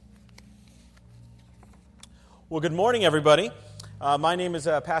Well, good morning, everybody. My name is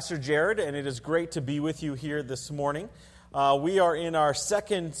Pastor Jared, and it is great to be with you here this morning. We are in our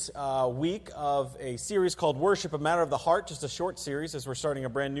second week of a series called Worship, a Matter of the Heart, just a short series as we're starting a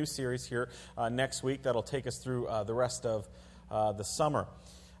brand new series here next week that'll take us through the rest of the summer.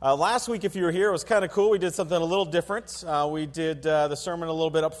 Last week, if you were here, it was kind of cool. We did something a little different. We did the sermon a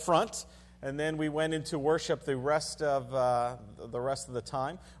little bit up front, and then we went into worship the rest of the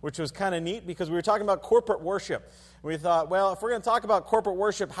time, which was kind of neat because we were talking about corporate worship. We thought, well, if we're going to talk about corporate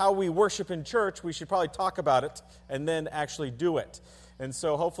worship, how we worship in church, we should probably talk about it and then actually do it. And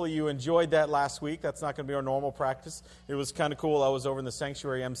so hopefully you enjoyed that last week. That's not going to be our normal practice. It was kind of cool. I was over in the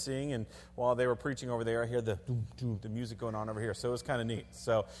sanctuary emceeing, and while they were preaching over there, I hear the music going on over here. So it was kind of neat.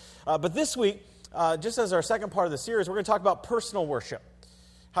 So, but this week, just as our second part of the series, we're going to talk about personal worship.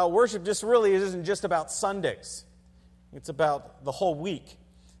 How worship just really isn't just about Sundays. It's about the whole week.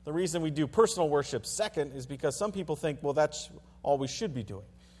 The reason we do personal worship second is because some people think, well, that's all we should be doing.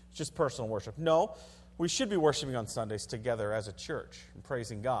 It's just personal worship. No, we should be worshiping on Sundays together as a church and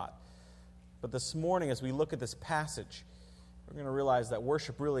praising God. But this morning, as we look at this passage, we're going to realize that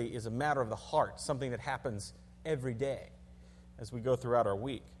worship really is a matter of the heart, something that happens every day as we go throughout our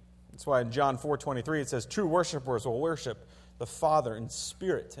week. That's why in John 4:23 it says, true worshipers will worship the Father in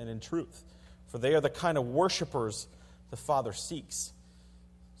spirit and in truth, for they are the kind of worshipers the Father seeks.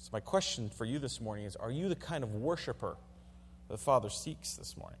 So my question for you this morning is, are you the kind of worshiper the Father seeks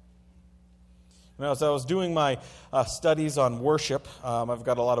this morning? Now, as I was doing my studies on worship, I've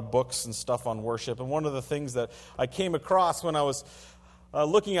got a lot of books and stuff on worship, and one of the things that I came across when I was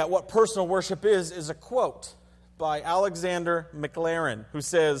looking at what personal worship is a quote by Alexander McLaren, who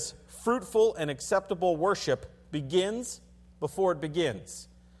says, fruitful and acceptable worship begins before it begins.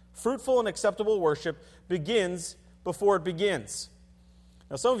 Fruitful and acceptable worship begins before it begins.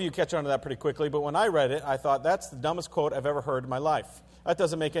 Now, some of you catch on to that pretty quickly, but when I read it, I thought, that's the dumbest quote I've ever heard in my life. That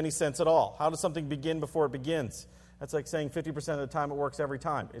doesn't make any sense at all. How does something begin before it begins? That's like saying 50% of the time it works every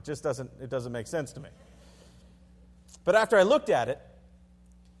time. It just doesn't make sense to me. But after I looked at it,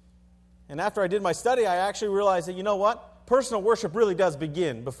 and after I did my study, I actually realized that, you know what? Personal worship really does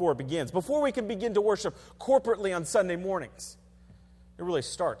begin before it begins. Before we can begin to worship corporately on Sunday mornings, it really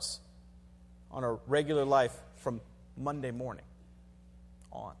starts on a regular life from Monday morning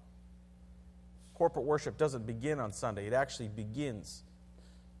on. Corporate worship doesn't begin on Sunday. It actually begins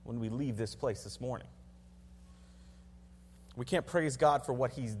when we leave this place this morning. We can't praise God for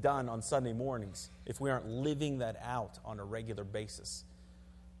what He's done on Sunday mornings if we aren't living that out on a regular basis.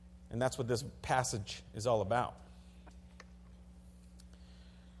 And that's what this passage is all about.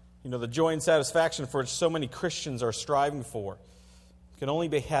 You know, the joy and satisfaction for which so many Christians are striving for can only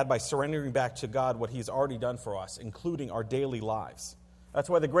be had by surrendering back to God what He's already done for us, including our daily lives. That's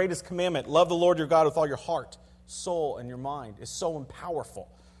why the greatest commandment, love the Lord your God with all your heart, soul, and your mind, is so powerful.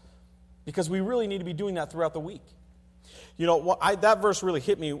 Because we really need to be doing that throughout the week. You know, that verse really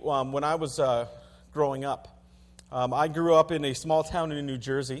hit me when I was growing up. I grew up in a small town in New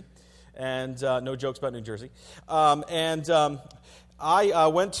Jersey, and no jokes about New Jersey. I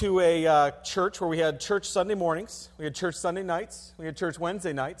went to a church where we had church Sunday mornings, we had church Sunday nights, we had church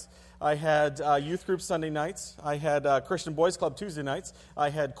Wednesday nights. I had youth group Sunday nights. I had Christian Boys Club Tuesday nights. I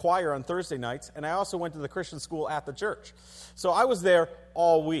had choir on Thursday nights. And I also went to the Christian school at the church. So I was there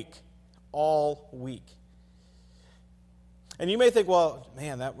all week. All week. And you may think, well,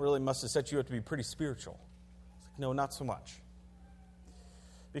 man, that really must have set you up to be pretty spiritual. No, not so much.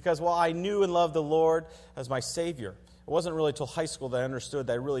 Because while I knew and loved the Lord as my Savior, it wasn't really until high school that I understood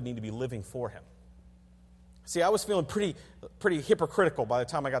that I really need to be living for Him. See, I was feeling pretty hypocritical by the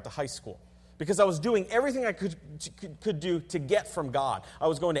time I got to high school because I was doing everything I could do to get from God. I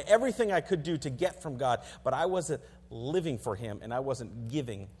was going to everything I could do to get from God, but I wasn't living for Him and I wasn't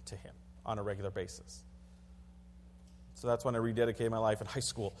giving to Him on a regular basis. So that's when I rededicated my life in high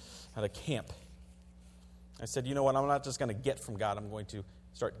school at a camp. I said, you know what, I'm not just going to get from God, I'm going to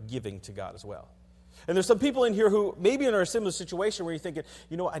start giving to God as well. And there's some people in here who maybe in a similar situation where you're thinking,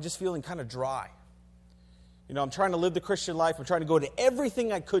 you know what, I'm just feeling kind of dry. You know, I'm trying to live the Christian life. I'm trying to go to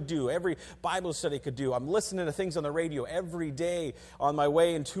everything I could do, every Bible study I could do. I'm listening to things on the radio every day on my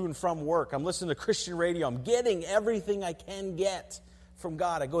way to and from work. I'm listening to Christian radio. I'm getting everything I can get from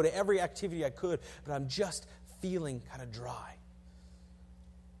God. I go to every activity I could, but I'm just feeling kind of dry.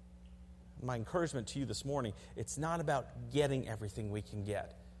 My encouragement to you this morning, it's not about getting everything we can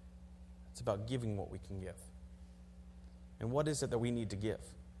get. It's about giving what we can give. And what is it that we need to give?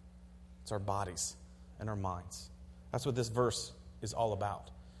 It's our bodies and our minds. That's what this verse is all about.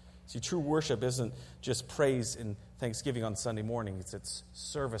 See, true worship isn't just praise and thanksgiving on Sunday morning. It's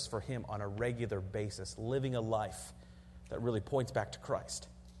service for Him on a regular basis, living a life that really points back to Christ,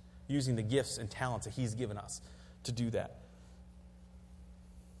 using the gifts and talents that He's given us to do that.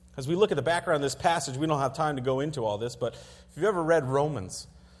 As we look at the background of this passage, we don't have time to go into all this, but if you've ever read Romans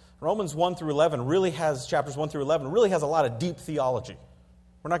 1 through 11 really has, chapters 1 through 11, really has a lot of deep theology.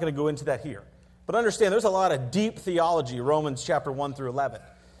 We're not going to go into that here. But understand, there's a lot of deep theology, Romans chapter 1 through 11.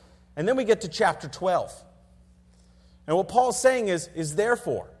 And then we get to chapter 12. And what Paul's saying is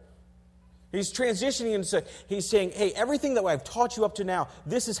therefore. He's transitioning into, he's saying, hey, everything that I've taught you up to now,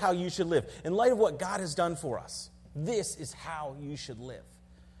 this is how you should live. In light of what God has done for us, this is how you should live.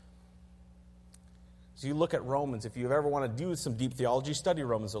 So you look at Romans, if you ever want to do some deep theology, study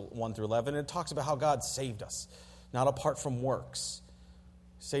Romans 1 through 11. And it talks about how God saved us, not apart from works.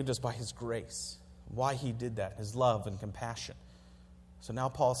 Saved us by His grace. Why He did that, His love and compassion. So now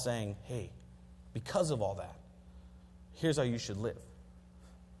Paul's saying, hey, because of all that, here's how you should live.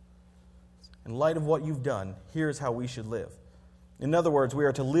 In light of what you've done, here's how we should live. In other words, we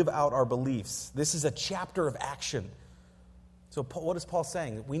are to live out our beliefs. This is a chapter of action. So what is Paul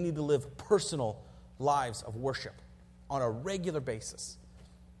saying? We need to live personal lives of worship on a regular basis.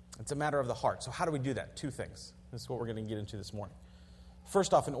 It's a matter of the heart. So how do we do that? Two things. This is what we're going to get into this morning.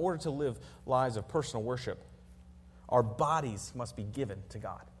 First off, in order to live lives of personal worship, our bodies must be given to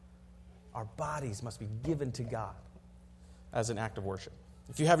God. Our bodies must be given to God as an act of worship.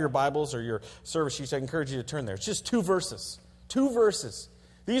 If you have your Bibles or your service sheets, I encourage you to turn there. It's just 2 verses. 2 verses.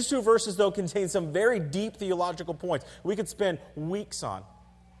 These 2 verses, though, contain some very deep theological points we could spend weeks on.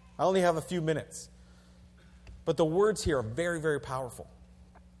 I only have a few minutes. But the words here are very, very powerful.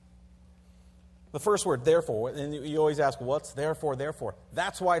 The first word, therefore, and you always ask, what's therefore, therefore?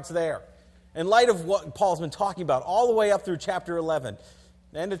 That's why it's there. In light of what Paul's been talking about all the way up through chapter 11,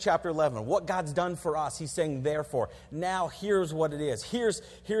 the end of chapter 11, what God's done for us, He's saying, therefore. Now here's what it is. Here's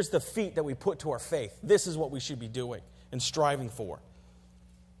the feet that we put to our faith. This is what we should be doing and striving for.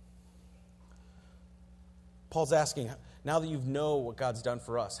 Paul's asking, now that you know what God's done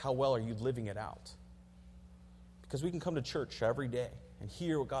for us, how well are you living it out? Because we can come to church every day and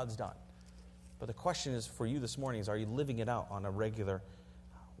hear what God's done. But the question is for you this morning is, are you living it out on a regular,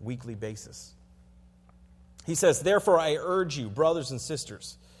 weekly basis? He says, therefore I urge you, brothers and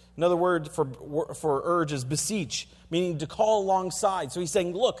sisters. Another word for urge is beseech, meaning to call alongside. So he's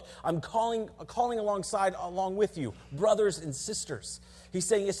saying, look, I'm calling alongside along with you, brothers and sisters. He's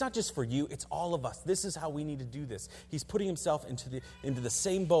saying it's not just for you, it's all of us. This is how we need to do this. He's putting himself into the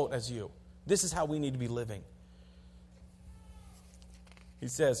same boat as you. This is how we need to be living. He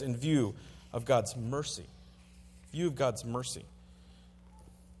says, in view of God's mercy. View of God's mercy.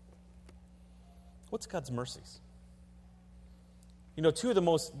 What's God's mercies? You know, two of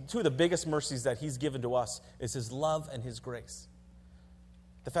the biggest mercies that He's given to us is His love and His grace.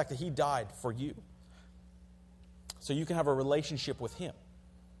 The fact that He died for you, so you can have a relationship with Him,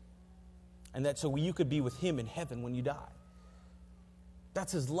 and that so you could be with Him in heaven when you die.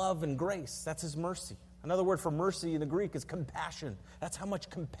 That's His love and grace. That's His mercy. Another word for mercy in the Greek is compassion. That's how much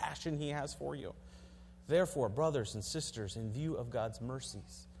compassion He has for you. Therefore, brothers and sisters, in view of God's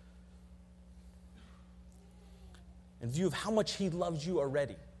mercies, in view of how much He loves you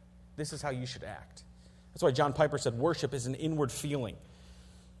already, this is how you should act. That's why John Piper said worship is an inward feeling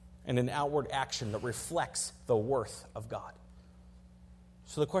and an outward action that reflects the worth of God.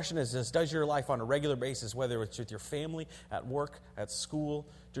 So the question is, does your life on a regular basis, whether it's with your family, at work, at school,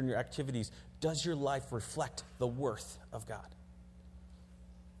 during your activities, does your life reflect the worth of God?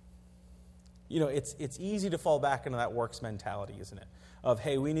 You know, it's easy to fall back into that works mentality, isn't it? Of,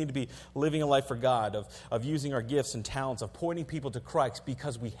 hey, we need to be living a life for God, of using our gifts and talents, of pointing people to Christ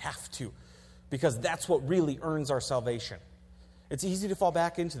because we have to, because that's what really earns our salvation. It's easy to fall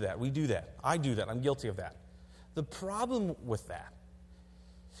back into that. We do that. I do that. I'm guilty of that. The problem with that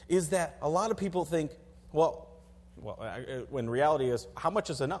is that a lot of people think, when reality is, how much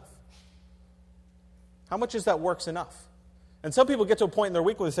is enough? How much is that works enough? And some people get to a point in their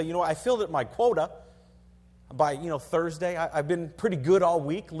week where they say, I filled my quota. By, Thursday, I've been pretty good all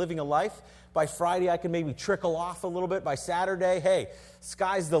week living a life. By Friday, I can maybe trickle off a little bit. By Saturday, hey,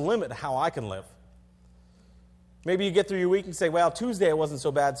 sky's the limit how I can live. Maybe you get through your week and say, well, Tuesday it wasn't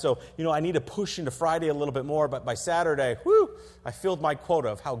so bad, so, I need to push into Friday a little bit more. But by Saturday, I filled my quota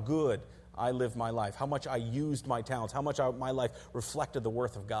of how good I lived my life, how much I used my talents, how much my life reflected the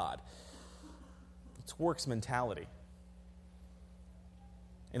worth of God. It's works mentality.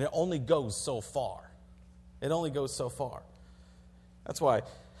 And it only goes so far. It only goes so far. That's why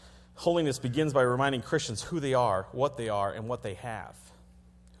holiness begins by reminding Christians who they are, and what they have.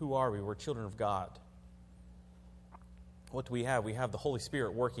 Who are we? We're children of God. What do we have? We have the Holy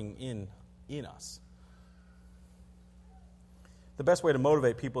Spirit working in us. The best way to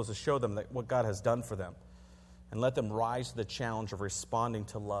motivate people is to show them what God has done for them and let them rise to the challenge of responding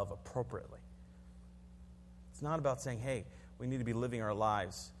to love appropriately. It's not about saying, hey, we need to be living our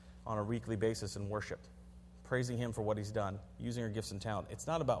lives on a weekly basis in worship, praising Him for what He's done, using our gifts and talent. It's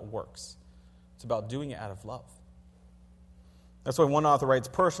not about works. It's about doing it out of love. That's why one author writes,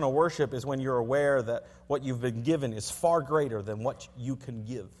 personal worship is when you're aware that what you've been given is far greater than what you can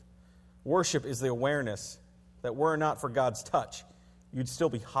give. Worship is the awareness that were it not for God's touch, you'd still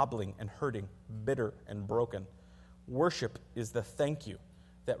be hobbling and hurting, bitter and broken. Worship is the thank you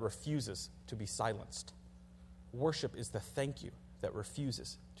that refuses to be silenced. Worship is the thank you that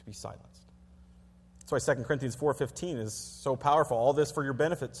refuses to be silenced. That's why 2 Corinthians 4:15 is so powerful. All this for your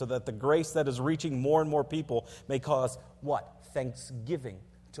benefit, so that the grace that is reaching more and more people may cause what? Thanksgiving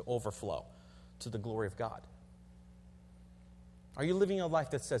to overflow to the glory of God. Are you living a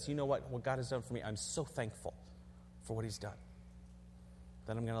life that says, you know what God has done for me, I'm so thankful for what He's done,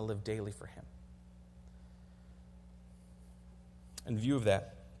 that I'm going to live daily for Him? In view of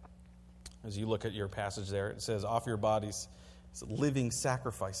that, as you look at your passage there, it says, offer your bodies as living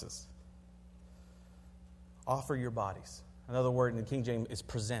sacrifices. Offer your bodies. Another word in the King James is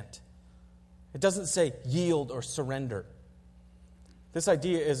present. It doesn't say yield or surrender. This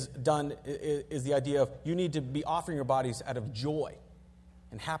idea is the idea of you need to be offering your bodies out of joy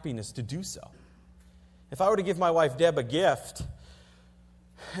and happiness to do so. If I were to give my wife Deb a gift,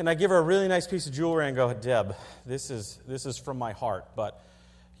 and I give her a really nice piece of jewelry and go, Deb, this is from my heart, but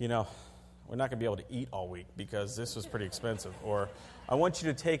we're not going to be able to eat all week because this was pretty expensive. Or I want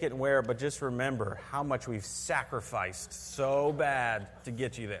you to take it and wear it, but just remember how much we've sacrificed so bad to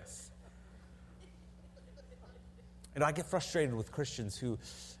get you this. And I get frustrated with Christians who,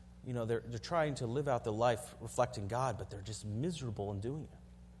 they're trying to live out the life reflecting God, but they're just miserable in doing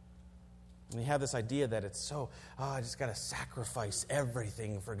it. And they have this idea that it's so, I just got to sacrifice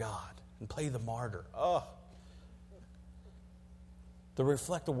everything for God and play the martyr. To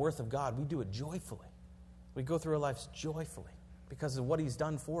reflect the worth of God, we do it joyfully. We go through our lives joyfully because of what He's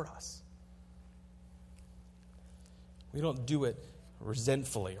done for us. We don't do it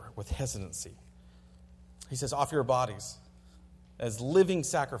resentfully or with hesitancy. He says, offer your bodies as living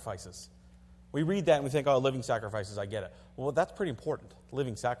sacrifices. We read that and we think, living sacrifices, I get it. Well, that's pretty important,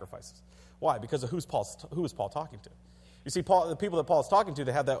 living sacrifices. Why? Because of who is Paul talking to? You see, the people that Paul is talking to,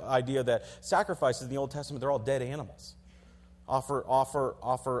 they have that idea that sacrifices in the Old Testament, they're all dead animals.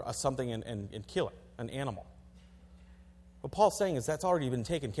 Offer something and kill it, an animal. What Paul's saying is that's already been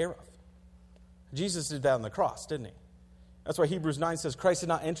taken care of. Jesus did that on the cross, didn't He? That's why Hebrews 9 says, Christ did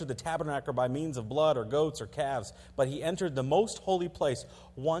not enter the tabernacle by means of blood or goats or calves, but He entered the most holy place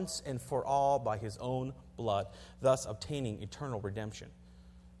once and for all by His own blood, thus obtaining eternal redemption.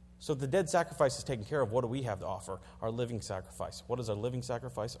 So the dead sacrifice is taken care of. What do we have to offer? Our living sacrifice. What is our living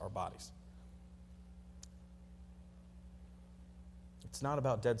sacrifice? Our bodies. It's not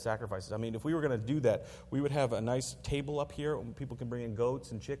about dead sacrifices. I mean, if we were going to do that, we would have a nice table up here. People can bring in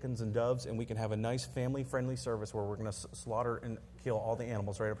goats and chickens and doves, and we can have a nice family-friendly service where we're going to slaughter and kill all the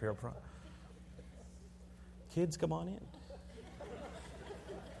animals right up here up front. Kids, come on in.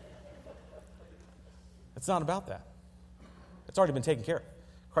 It's not about that. It's already been taken care of.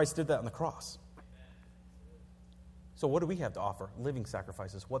 Christ did that on the cross. So what do we have to offer? Living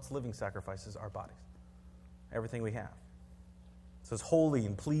sacrifices. What's living sacrifices? Our bodies. Everything we have. It says holy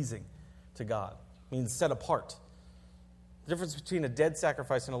and pleasing to God. It means set apart. The difference between a dead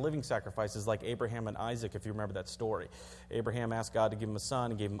sacrifice and a living sacrifice is like Abraham and Isaac, if you remember that story. Abraham asked God to give him a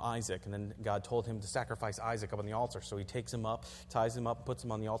son and gave him Isaac, and then God told him to sacrifice Isaac up on the altar. So he takes him up, ties him up, puts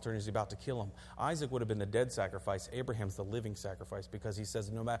him on the altar, and he's about to kill him. Isaac would have been the dead sacrifice. Abraham's the living sacrifice because he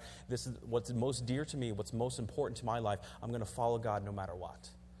says, no matter, this is what's most dear to me, what's most important to my life, I'm going to follow God no matter what.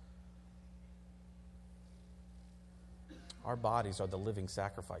 Our bodies are the living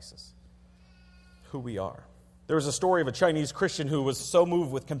sacrifices. Who we are. There was a story of a Chinese Christian who was so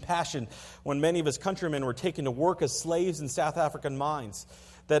moved with compassion when many of his countrymen were taken to work as slaves in South African mines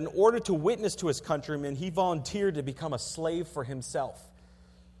that in order to witness to his countrymen, he volunteered to become a slave for himself.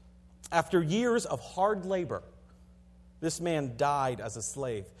 After years of hard labor, this man died as a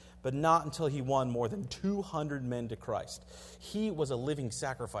slave, but not until he won more than 200 men to Christ. He was a living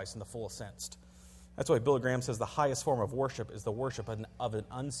sacrifice in the fullest sense. That's why Billy Graham says the highest form of worship is the worship of an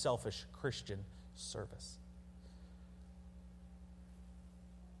unselfish Christian service.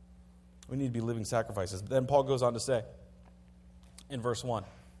 We need to be living sacrifices. But then Paul goes on to say in verse 1,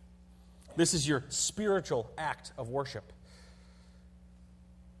 this is your spiritual act of worship.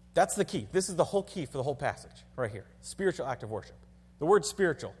 That's the key. This is the whole key for the whole passage right here. Spiritual act of worship. The word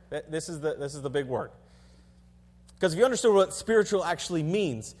spiritual, this is the big word. Because if you understand what spiritual actually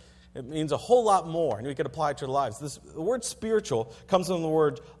means, it means a whole lot more, and we could apply it to our lives. The word spiritual comes from the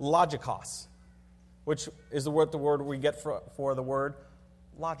word logikos, which is the word we get for the word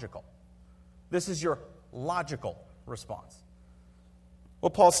logical. This is your logical response.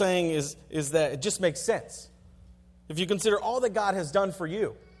 What Paul's saying is that it just makes sense. If you consider all that God has done for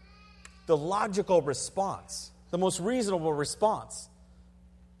you, the logical response, the most reasonable response,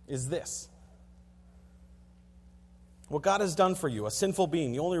 is this. What God has done for you, a sinful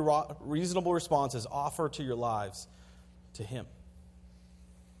being, the only reasonable response is offer to your lives to Him.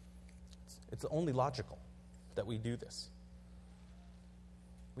 It's only logical that we do this.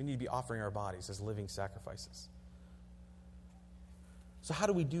 We need to be offering our bodies as living sacrifices. So how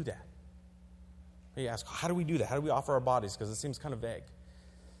do we do that? You ask, how do we do that? How do we offer our bodies? Because it seems kind of vague.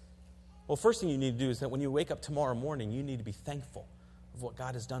 Well, first thing you need to do is that when you wake up tomorrow morning, you need to be thankful of what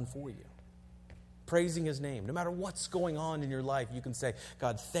God has done for you. Praising His name. No matter what's going on in your life, you can say,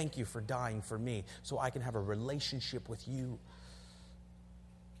 God, thank you for dying for me so I can have a relationship with you.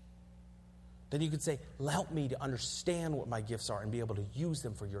 Then you can say, help me to understand what my gifts are and be able to use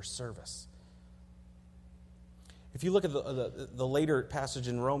them for your service. If you look at the later passage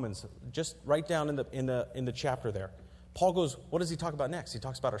in Romans, just right down in the chapter there, Paul goes, what does he talk about next? He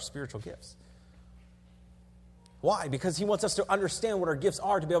talks about our spiritual gifts. Why? Because he wants us to understand what our gifts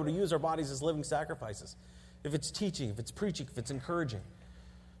are to be able to use our bodies as living sacrifices. If it's teaching, if it's preaching, if it's encouraging,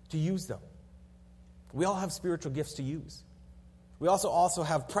 to use them. We all have spiritual gifts to use. We also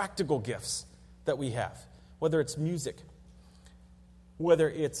have practical gifts that we have, whether it's music, whether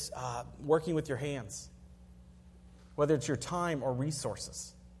it's working with your hands, whether it's your time or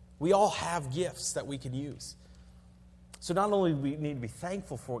resources. We all have gifts that we can use. So not only do we need to be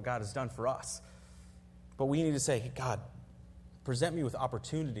thankful for what God has done for us, but we need to say, hey, God, present me with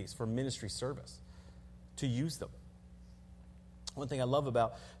opportunities for ministry service to use them. One thing I love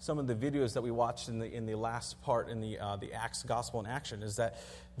about some of the videos that we watched in the last part in the Acts Gospel in Action is that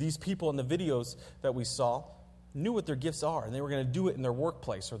these people in the videos that we saw knew what their gifts are, and they were going to do it in their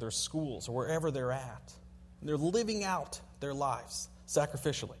workplace or their schools or wherever they're at. And they're living out their lives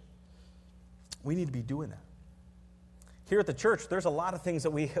sacrificially. We need to be doing that. Here at the church, there's a lot of things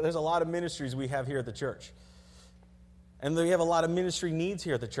there's a lot of ministries we have here at the church. And we have a lot of ministry needs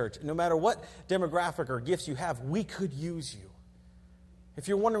here at the church. No matter what demographic or gifts you have, we could use you. If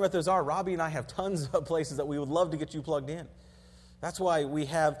you're wondering what those are, Robbie and I have tons of places that we would love to get you plugged in. That's why we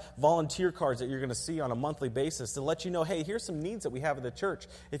have volunteer cards that you're going to see on a monthly basis to let you know, hey, here's some needs that we have at the church.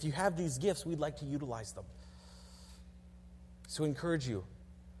 If you have these gifts, we'd like to utilize them. So I encourage you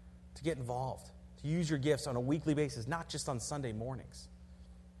to get involved, to use your gifts on a weekly basis, not just on Sunday mornings.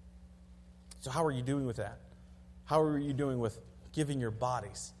 So how are you doing with that? How are you doing with giving your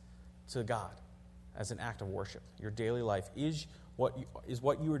bodies to God as an act of worship? Your daily life, is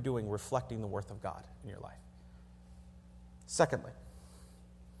what you are doing reflecting the worth of God in your life? Secondly,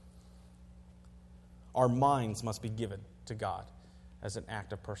 our minds must be given to God as an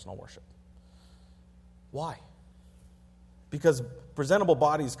act of personal worship. Why? Because presentable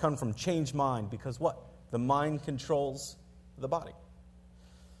bodies come from changed mind. Because what? The mind controls the body.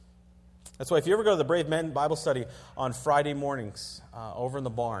 That's why if you ever go to the Brave Men Bible study on Friday mornings over in the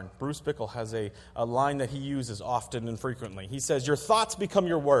barn, Bruce Bickle has a line that he uses often and frequently. He says, your thoughts become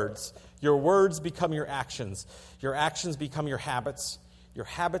your words become your actions become your habits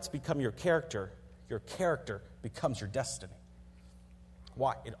become your character becomes your destiny.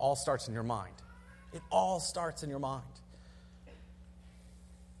 Why? It all starts in your mind. It all starts in your mind.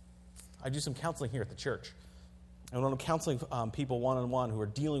 I do some counseling here at the church. And when I'm counseling people one-on-one who are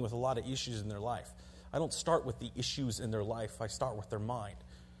dealing with a lot of issues in their life, I don't start with the issues in their life. I start with their mind.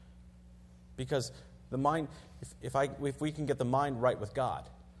 Because the mind, if we can get the mind right with God,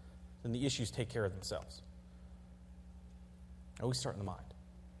 then the issues take care of themselves. I always start in the mind.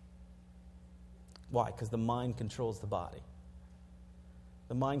 Why? Because the mind controls the body.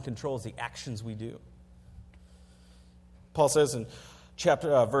 The mind controls the actions we do. Paul says in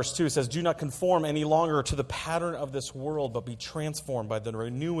verse 2 says, do not conform any longer to the pattern of this world, but be transformed by the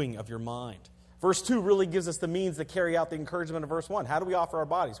renewing of your mind. Verse 2 really gives us the means to carry out the encouragement of verse 1. How do we offer our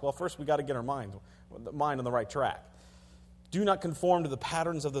bodies? Well, first we got to get our mind on the right track. Do not conform to the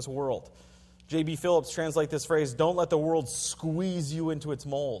patterns of this world. J.B. Phillips translates this phrase, don't let the world squeeze you into its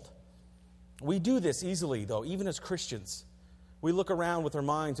mold. We do this easily, though, even as Christians. We look around with our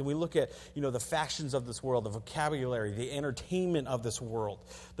minds and we look at, the fashions of this world, the vocabulary, the entertainment of this world,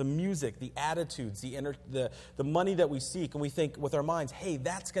 the music, the attitudes, the money that we seek, and we think with our minds, hey,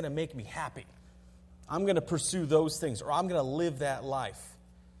 that's going to make me happy. I'm going to pursue those things, or I'm going to live that life.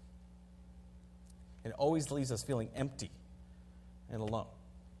 And it always leaves us feeling empty and alone.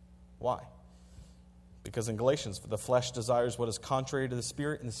 Why? Because in Galatians, the flesh desires what is contrary to the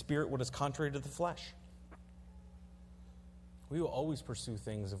Spirit, and the Spirit what is contrary to the flesh. We will always pursue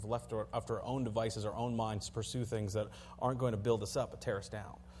things if left after our own devices, our own minds, pursue things that aren't going to build us up but tear us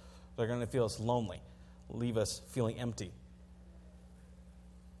down. They're going to feel us lonely, leave us feeling empty.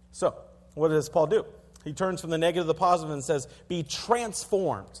 So, what does Paul do? He turns from the negative to the positive and says, be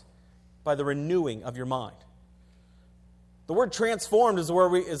transformed by the renewing of your mind. The word transformed is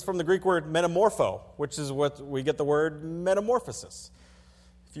from the Greek word metamorpho, which is what we get the word metamorphosis.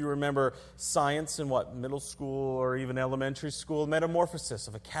 If you remember science in middle school or even elementary school, metamorphosis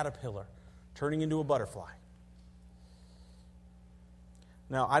of a caterpillar turning into a butterfly.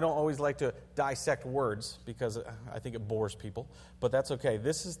 Now, I don't always like to dissect words because I think it bores people, but that's okay.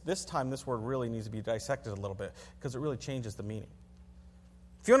 This time, this word really needs to be dissected a little bit because it really changes the meaning.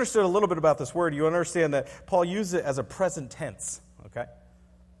 If you understood a little bit about this word, you understand that Paul used it as a present tense, okay?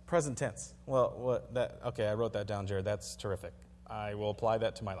 Present tense. Well, I wrote that down, Jared. That's terrific. I will apply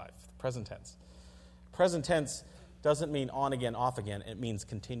that to my life. Present tense. Present tense doesn't mean on again, off again. It means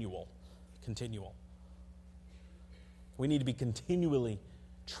continual. Continual. We need to be continually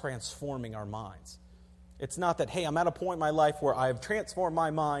transforming our minds. It's not that, hey, I'm at a point in my life where I have transformed my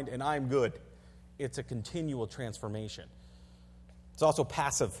mind and I'm good. It's a continual transformation. It's also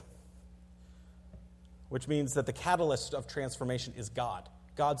passive, which means that the catalyst of transformation is God.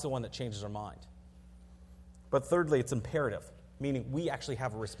 God's the one that changes our mind. But thirdly, it's imperative, meaning we actually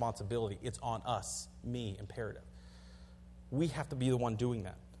have a responsibility. It's on us, me, imperative. We have to be the one doing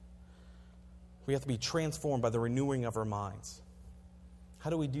that. We have to be transformed by the renewing of our minds. How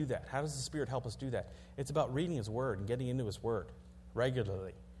do we do that? How does the Spirit help us do that? It's about reading His Word and getting into His Word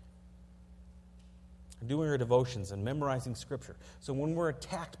regularly. Doing our devotions and memorizing Scripture. So when we're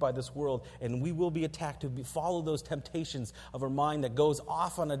attacked by this world, and we will be attacked to follow those temptations of our mind that goes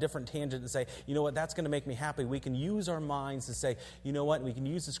off on a different tangent and say, you know what, that's going to make me happy. We can use our minds to say, you know what, we can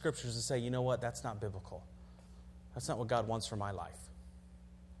use the Scriptures to say, you know what, that's not biblical. That's not what God wants for my life.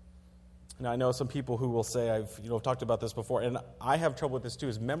 Now, I know some people who will say, I've talked about this before, and I have trouble with this too,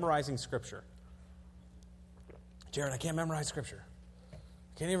 is memorizing Scripture. Jared, I can't memorize Scripture.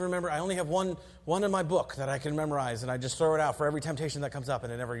 Can't even remember. I only have one in my book that I can memorize, and I just throw it out for every temptation that comes up,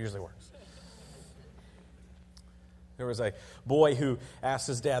 and it never usually works. There was a boy who asked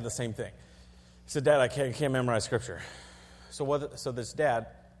his dad the same thing. He said, Dad, I can't memorize Scripture. So this dad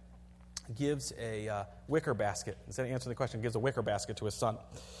gives a wicker basket. Instead of answering the question, gives a wicker basket to his son.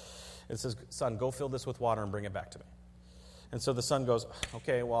 It says, son, go fill this with water and bring it back to me. And so the son goes,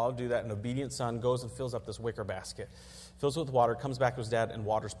 okay, well, I'll do that. An obedient son goes and fills up this wicker basket, fills it with water, comes back to his dad, and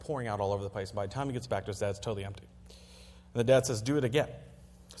water's pouring out all over the place. And by the time he gets back to his dad, it's totally empty. And the dad says, do it again.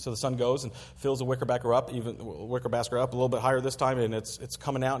 So the son goes and fills the wicker basket up a little bit higher this time, and it's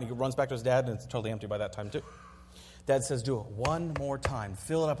coming out, and he runs back to his dad, and it's totally empty by that time too. Dad says, do it one more time.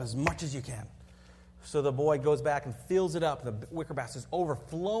 Fill it up as much as you can. So the boy goes back and fills it up. The wicker basket is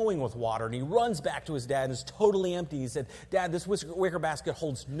overflowing with water, and he runs back to his dad, and it's totally empty. He said, Dad, this wicker basket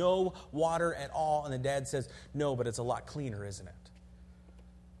holds no water at all. And the dad says, no, but it's a lot cleaner, isn't it?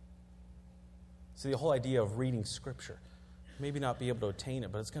 So the whole idea of reading Scripture, maybe not be able to attain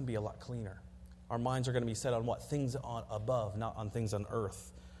it, but it's going to be a lot cleaner. Our minds are going to be set on what? Things on above, not on things on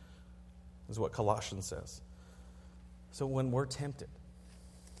earth, is what Colossians says. So when we're tempted,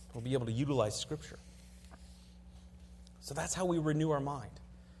 we'll be able to utilize Scripture. So that's how we renew our mind.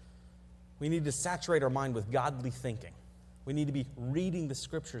 We need to saturate our mind with godly thinking. We need to be reading the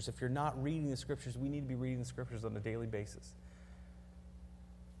Scriptures. If you're not reading the Scriptures, we need to be reading the Scriptures on a daily basis.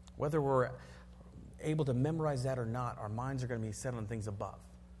 Whether we're able to memorize that or not, our minds are going to be set on things above,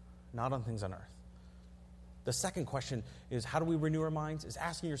 not on things on earth. The second question is, how do we renew our minds? Is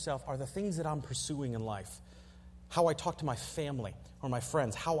asking yourself, are the things that I'm pursuing in life, how I talk to my family or my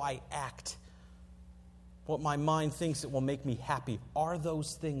friends, how I act, what my mind thinks it will make me happy, are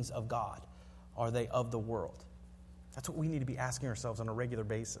those things of God? Are they of the world? That's what we need to be asking ourselves on a regular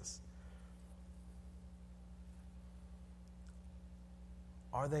basis.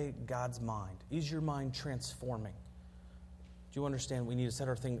 Are they God's mind? Is your mind transforming? Do you understand we need to set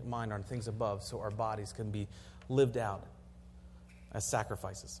our mind on things above so our bodies can be lived out as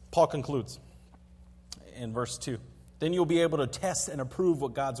sacrifices? Paul concludes in verse 2. Then you'll be able to test and approve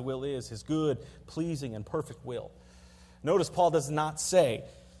what God's will is, His good, pleasing, and perfect will. Notice Paul does not say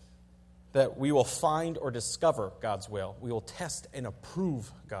that we will find or discover God's will. We will test and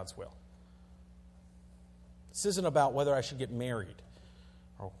approve God's will. This isn't about whether I should get married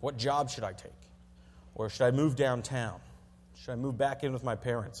or what job should I take or should I move downtown. Should I move back in with my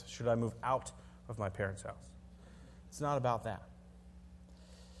parents? Should I move out of my parents' house? It's not about that.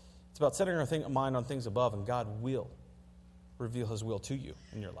 It's about setting our mind on things above, and God will reveal His will to you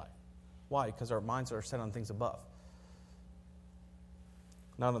in your life. Why? Because our minds are set on things above,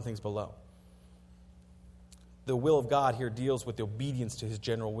 not on things below. The will of God here deals with the obedience to His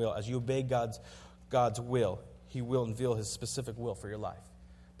general will. As you obey God's will, He will unveil His specific will for your life.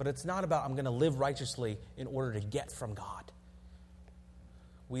 But it's not about, I'm going to live righteously in order to get from God.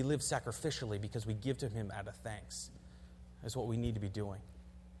 We live sacrificially because we give to Him out of thanks. That's what we need to be doing.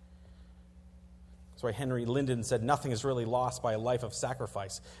 That's why Henry Linden said, nothing is really lost by a life of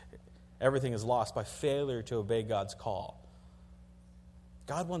sacrifice. Everything is lost by failure to obey God's call.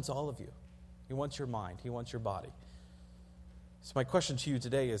 God wants all of you. He wants your mind. He wants your body. So my question to you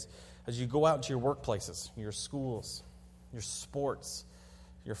today is, as you go out into your workplaces, your schools, your sports,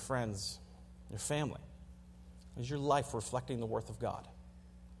 your friends, your family, is your life reflecting the worth of God?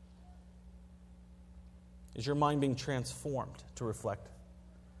 Is your mind being transformed to reflect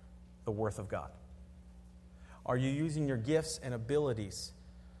the worth of God? Are you using your gifts and abilities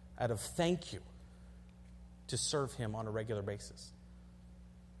out of thank you to serve Him on a regular basis?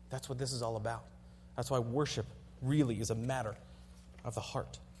 That's what this is all about. That's why worship really is a matter of the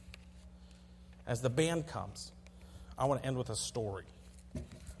heart. As the band comes, I want to end with a story. Have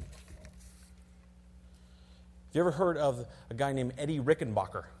you ever heard of a guy named Eddie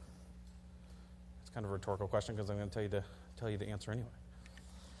Rickenbacker? It's kind of a rhetorical question because I'm going to tell you the answer anyway.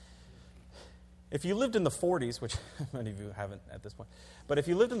 If you lived in the 40s, which many of you haven't at this point, but if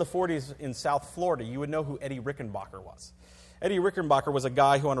you lived in the 40s in South Florida, you would know who Eddie Rickenbacker was. Eddie Rickenbacker was a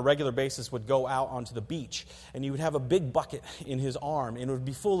guy who on a regular basis would go out onto the beach, and he would have a big bucket in his arm, and it would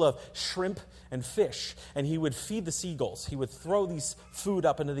be full of shrimp and fish, and he would feed the seagulls. He would throw these food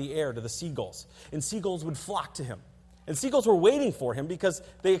up into the air to the seagulls, and seagulls would flock to him. And seagulls were waiting for him because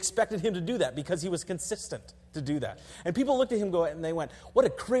they expected him to do that, because he was consistent to do that. And people looked at him and they went, what a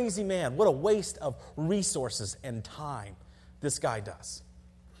crazy man, what a waste of resources and time this guy does.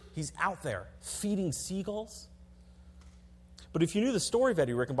 He's out there feeding seagulls. But if you knew the story of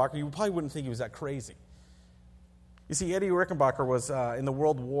Eddie Rickenbacker, you probably wouldn't think he was that crazy. You see, Eddie Rickenbacker was in the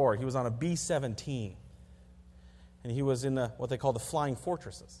World War. He was on a B-17. And he was in what they call the Flying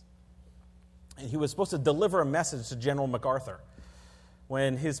Fortresses. And he was supposed to deliver a message to General MacArthur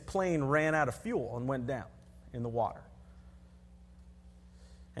when his plane ran out of fuel and went down in the water.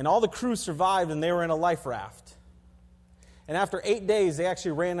 And all the crew survived, and they were in a life raft. And after 8 days, they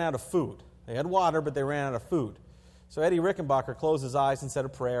actually ran out of food. They had water, but they ran out of food. So Eddie Rickenbacker closed his eyes and said a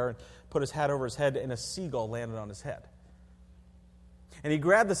prayer and put his hat over his head, and a seagull landed on his head. And he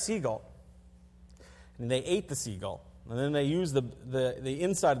grabbed the seagull, and they ate the seagull. And then they used the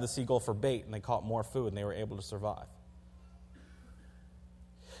inside of the seagull for bait, and they caught more food, and they were able to survive.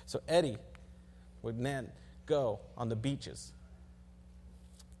 So Eddie would then go on the beaches,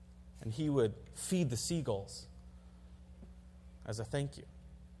 and he would feed the seagulls as a thank you.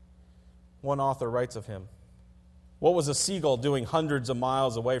 One author writes of him, "What was a seagull doing hundreds of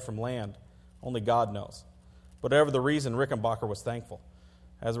miles away from land? Only God knows. But whatever the reason, Rickenbacker was thankful.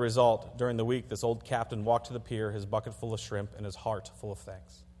 As a result, during the week, this old captain walked to the pier, his bucket full of shrimp and his heart full of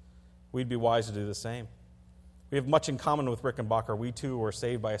thanks. We'd be wise to do the same. We have much in common with Rickenbacker. We too were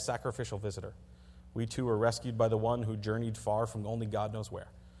saved by a sacrificial visitor. We too were rescued by the one who journeyed far from only God knows where.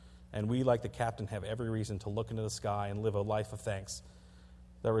 And we, like the captain, have every reason to look into the sky and live a life of thanks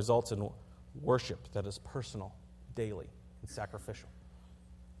that results in worship that is personal, daily, and sacrificial."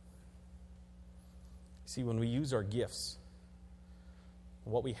 See, when we use our gifts,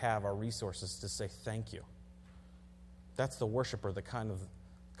 what we have, our resources, to say thank you, that's the worshiper, the kind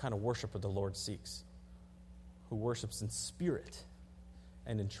of worshiper the Lord seeks, who worships in spirit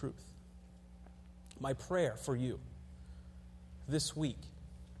and in truth. My prayer for you this week,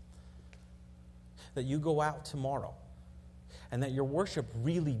 that you go out tomorrow and that your worship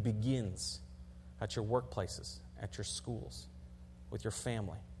really begins at your workplaces, at your schools, with your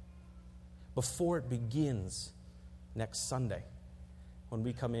family, before it begins next Sunday when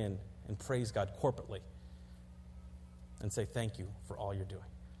we come in and praise God corporately and say thank you for all you're doing.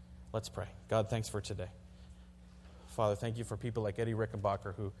 Let's pray. God, thanks for today. Father, thank you for people like Eddie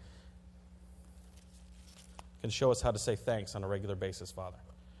Rickenbacker who can show us how to say thanks on a regular basis, Father.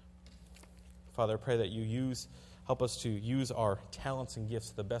 Father, I pray that you help us to use our talents and gifts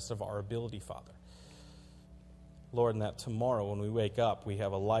to the best of our ability, Father. Lord, and that tomorrow when we wake up, we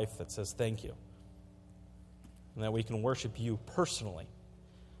have a life that says thank you. And that we can worship you personally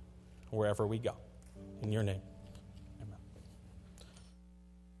wherever we go. In your name.